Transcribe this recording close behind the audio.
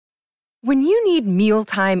When you need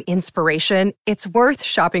mealtime inspiration, it's worth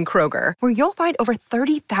shopping Kroger, where you'll find over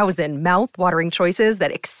 30,000 mouth-watering choices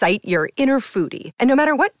that excite your inner foodie. And no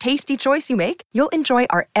matter what tasty choice you make, you'll enjoy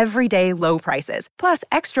our everyday low prices, plus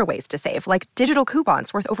extra ways to save, like digital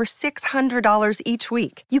coupons worth over $600 each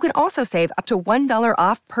week. You can also save up to $1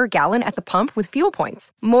 off per gallon at the pump with fuel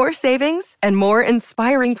points. More savings and more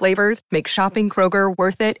inspiring flavors make shopping Kroger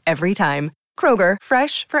worth it every time. Kroger,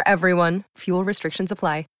 fresh for everyone. Fuel restrictions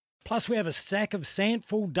apply. Plus, we have a stack of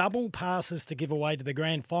Sandful double passes to give away to the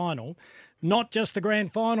grand final. Not just the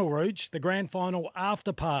grand final, Rooch, the grand final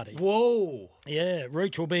after party. Whoa. Yeah,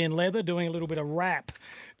 Rooch will be in leather doing a little bit of rap.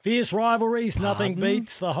 Fierce rivalries, nothing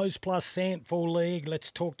beats the Host Plus Sandful League.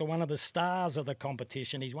 Let's talk to one of the stars of the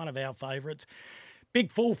competition. He's one of our favourites.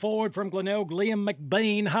 Big full forward from Glenelg, Liam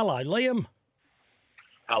McBEAN. Hello, Liam.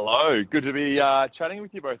 Hello. Good to be chatting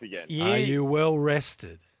with you both again. Yeah. Are you well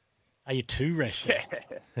rested? Are you too rested?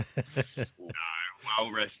 No,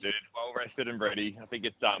 well rested and ready. I think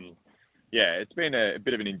it's it's been a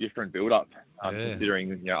bit of an indifferent build-up,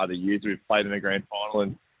 considering other years we've played in the grand final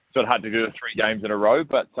and sort of had to do the 3 games in a row.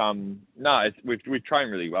 But we've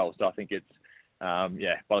trained really well, so I think it's by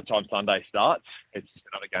the time Sunday starts, it's just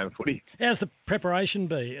another game of footy. How's the preparation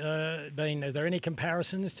been? Are there any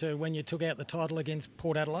comparisons to when you took out the title against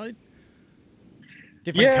Port Adelaide?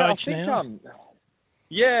 Different coach now.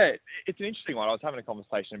 It's an interesting one. I was having a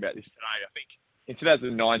conversation about this today. I think in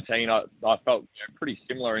 2019, I felt pretty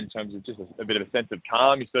similar in terms of just a bit of a sense of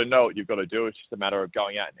calm. You sort of know what you've got to do. It's just a matter of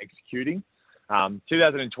going out and executing.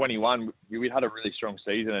 2021, we had a really strong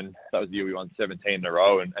season, and that was the year we won 17 in a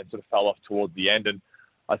row and sort of fell off towards the end. And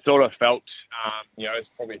I sort of felt, as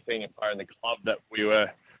probably a senior player in the club, that we were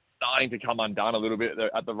starting to come undone a little bit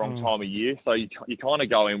at the wrong time of year. So you kind of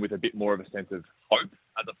go in with a bit more of a sense of hope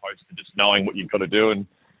as opposed to just knowing what you've got to do and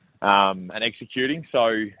executing.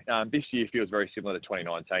 So this year feels very similar to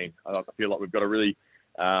 2019. I feel like we've got a really,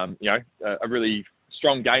 a really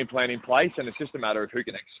strong game plan in place, and it's just a matter of who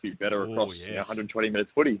can execute better across 120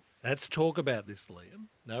 minutes footy. Let's talk about this, Liam.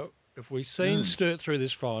 No, if we've seen Sturt through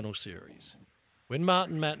this final series, when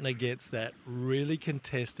Martin Matner gets that really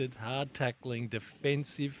contested, hard-tackling,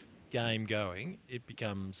 defensive game going, it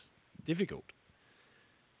becomes difficult.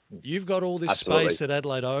 You've got all this space at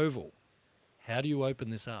Adelaide Oval. How do you open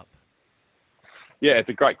this up? Yeah, it's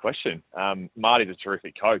a great question. Marty's a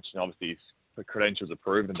terrific coach, and obviously the credentials are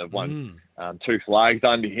proven. They've won 2 flags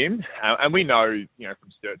under him. And we know,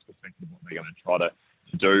 from Sturt's perspective, what they're going to try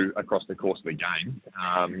to do across the course of the game.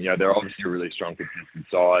 They're obviously a really strong contested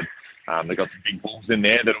side. They've got some big balls in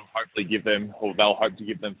there that'll hopefully give them, or they'll hope to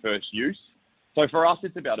give them first use. So for us,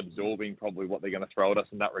 it's about absorbing probably what they're going to throw at us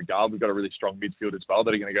in that regard. We've got a really strong midfield as well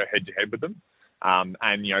that are going to go head-to-head with them.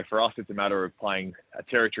 For us, it's a matter of playing a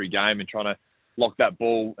territory game and trying to lock that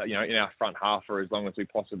ball, in our front half for as long as we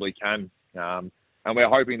possibly can. And we're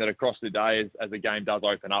hoping that across the day, as the game does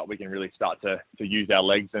open up, we can really start to use our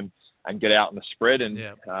legs and get out in the spread. And,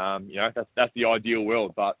 that's the ideal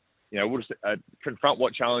world. But, we'll just confront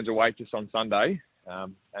what challenge awaits us on Sunday.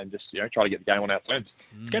 And just, try to get the game on our terms.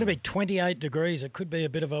 It's going to be 28 degrees. It could be a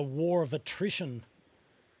bit of a war of attrition.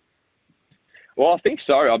 Well, I think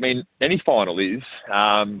so. I mean, any final is.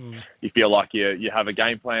 You feel like you have a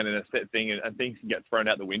game plan and a set thing, and things can get thrown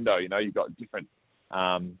out the window. You've got different,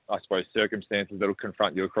 circumstances that will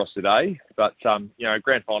confront you across the day. But,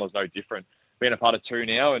 grand final is no different. Being a part of 2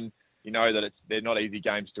 now, and you know that they're not easy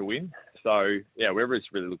games to win. So, we're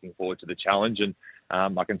just really looking forward to the challenge. And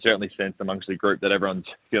I can certainly sense amongst the group that everyone's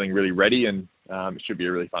feeling really ready, and it should be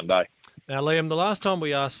a really fun day. Now, Liam, the last time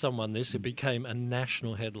we asked someone this, it became a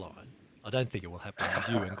national headline. I don't think it will happen with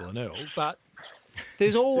you and Glenelg, but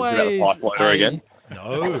there's always again?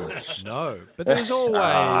 No. But there's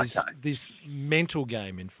always this mental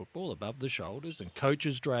game in football above the shoulders, and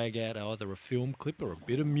coaches drag out either a film clip or a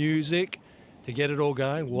bit of music to get it all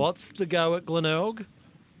going. What's the go at Glenelg?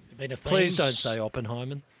 Please don't say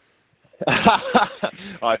Oppenheimer.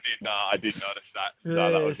 I did notice that. Yes.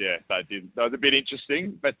 No, that was a bit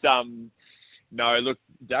interesting. But no, look,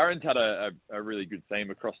 Darren's had a really good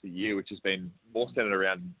theme across the year, which has been more centered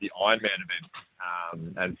around the Ironman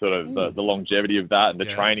event and sort of the longevity of that and the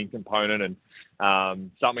training component,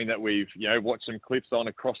 and something that we've watched some clips on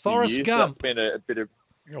across Forrest the year. Gump. So that's been a bit of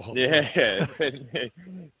it's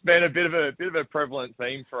been a bit of a prevalent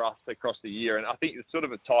theme for us across the year, and I think it sort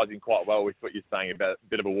of ties in quite well with what you're saying about a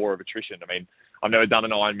bit of a war of attrition. I mean, I've never done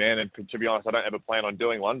an Ironman, and to be honest, I don't ever plan on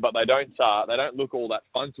doing one. But they don't look all that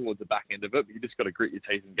fun towards the back end of it. But you just got to grit your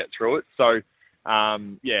teeth and get through it. So,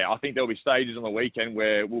 I think there'll be stages on the weekend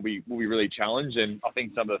where we'll be really challenged, and I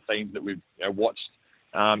think some of the themes that we've watched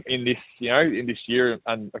in this year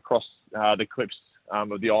and across the clips of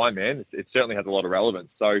the Ironman, it certainly has a lot of relevance.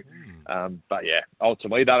 So, but yeah,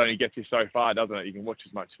 ultimately that only gets you so far, doesn't it? You can watch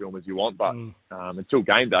as much film as you want, but until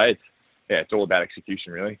game day, it's all about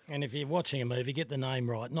execution, really. And if you're watching a movie, get the name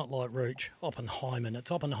right, not like Rooch, Oppenheimer. It's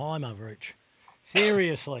Oppenheimer, Rooch.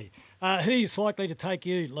 Seriously. Who's likely to take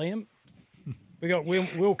you, Liam? We got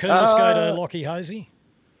Will Coombs go to Lockie Hosey?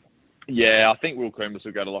 Yeah, I think Will Coombs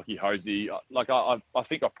will go to Lockie Hosey. I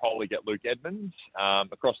think I'll probably get Luke Edmonds.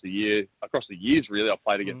 Across the years, really, I've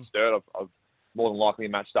played against Sturt. I've more than likely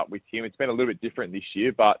matched up with him. It's been a little bit different this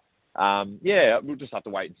year, but we'll just have to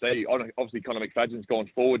wait and see. Obviously, Conor McFadden's gone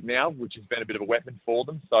forward now, which has been a bit of a weapon for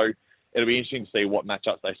them. So it'll be interesting to see what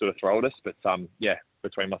matchups they sort of throw at us. But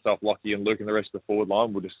between myself, Lockie, and Luke and the rest of the forward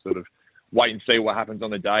line, we'll just sort of wait and see what happens on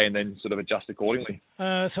the day and then sort of adjust accordingly.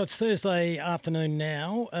 So it's Thursday afternoon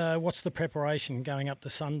now. What's the preparation going up to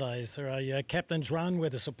Sunday? Is there a captain's run where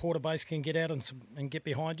the supporter base can get out and get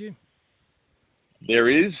behind you? There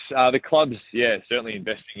is. The club's, certainly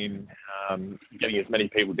investing in getting as many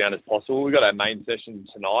people down as possible. We've got our main session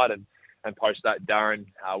tonight, and post that, Darren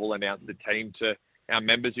will announce the team to our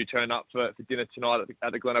members who turn up for dinner tonight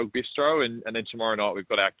at the Glenelg Bistro, and then tomorrow night we've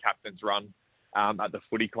got our captain's run at the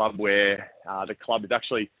footy club, where the club is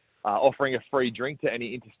actually offering a free drink to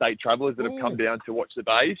any interstate travellers that have come down to watch the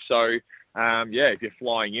Bays. So, if you're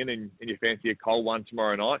flying in and you fancy a cold one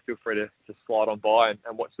tomorrow night, feel free to slide on by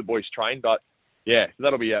and watch the boys train. But, so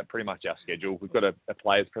that'll be pretty much our schedule. We've got a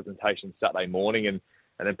players' presentation Saturday morning, and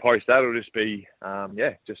then post that, it'll just be,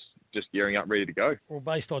 just gearing up, ready to go. Well,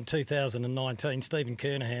 based on 2019, Stephen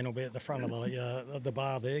Kernahan will be at the front of the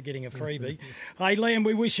bar there getting a freebie. Hey, Liam,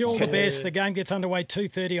 we wish you all the best. The game gets underway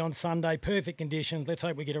 2:30 on Sunday. Perfect conditions. Let's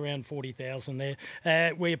hope we get around 40,000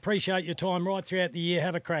 there. We appreciate your time right throughout the year.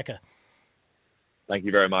 Have a cracker. Thank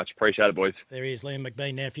you very much. Appreciate it, boys. There he is, Liam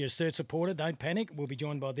McBEAN. Now, if you're a Sturt supporter, don't panic. We'll be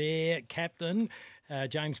joined by their captain,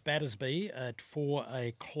 James Battersby, at 4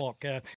 o'clock.